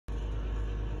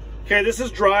Okay, this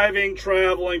is driving,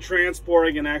 traveling,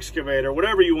 transporting an excavator,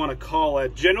 whatever you want to call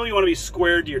it. Generally, you want to be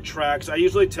squared to your tracks. I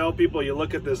usually tell people, you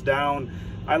look at this down,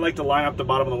 I like to line up the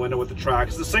bottom of the window with the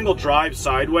tracks. The single drive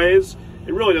sideways,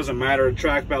 it really doesn't matter. The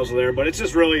track bells are there, but it's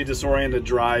just really a disoriented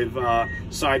drive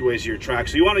sideways to your track.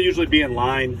 So you want to usually be in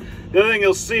line. The other thing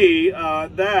you'll see,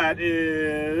 that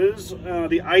is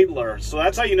the idler. So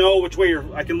that's how you know which way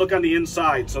I can look on the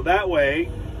inside. So that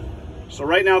way, so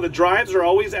right now the drives are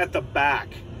always at the back.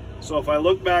 So if I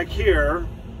look back here,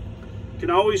 you can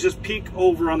always just peek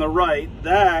over on the right.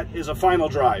 That is a final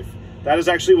drive. That is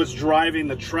actually what's driving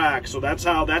the track. So that's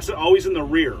always in the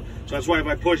rear. So that's why if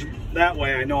I push that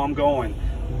way, I know I'm going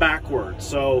backwards.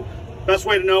 So best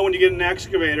way to know when you get an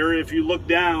excavator, if you look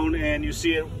down and you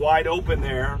see it wide open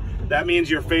there, that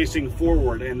means you're facing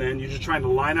forward. And then you're just trying to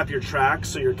line up your tracks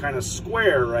so you're kind of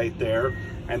square right there.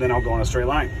 And then I'll go on a straight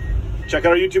line. Check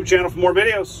out our YouTube channel for more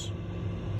videos.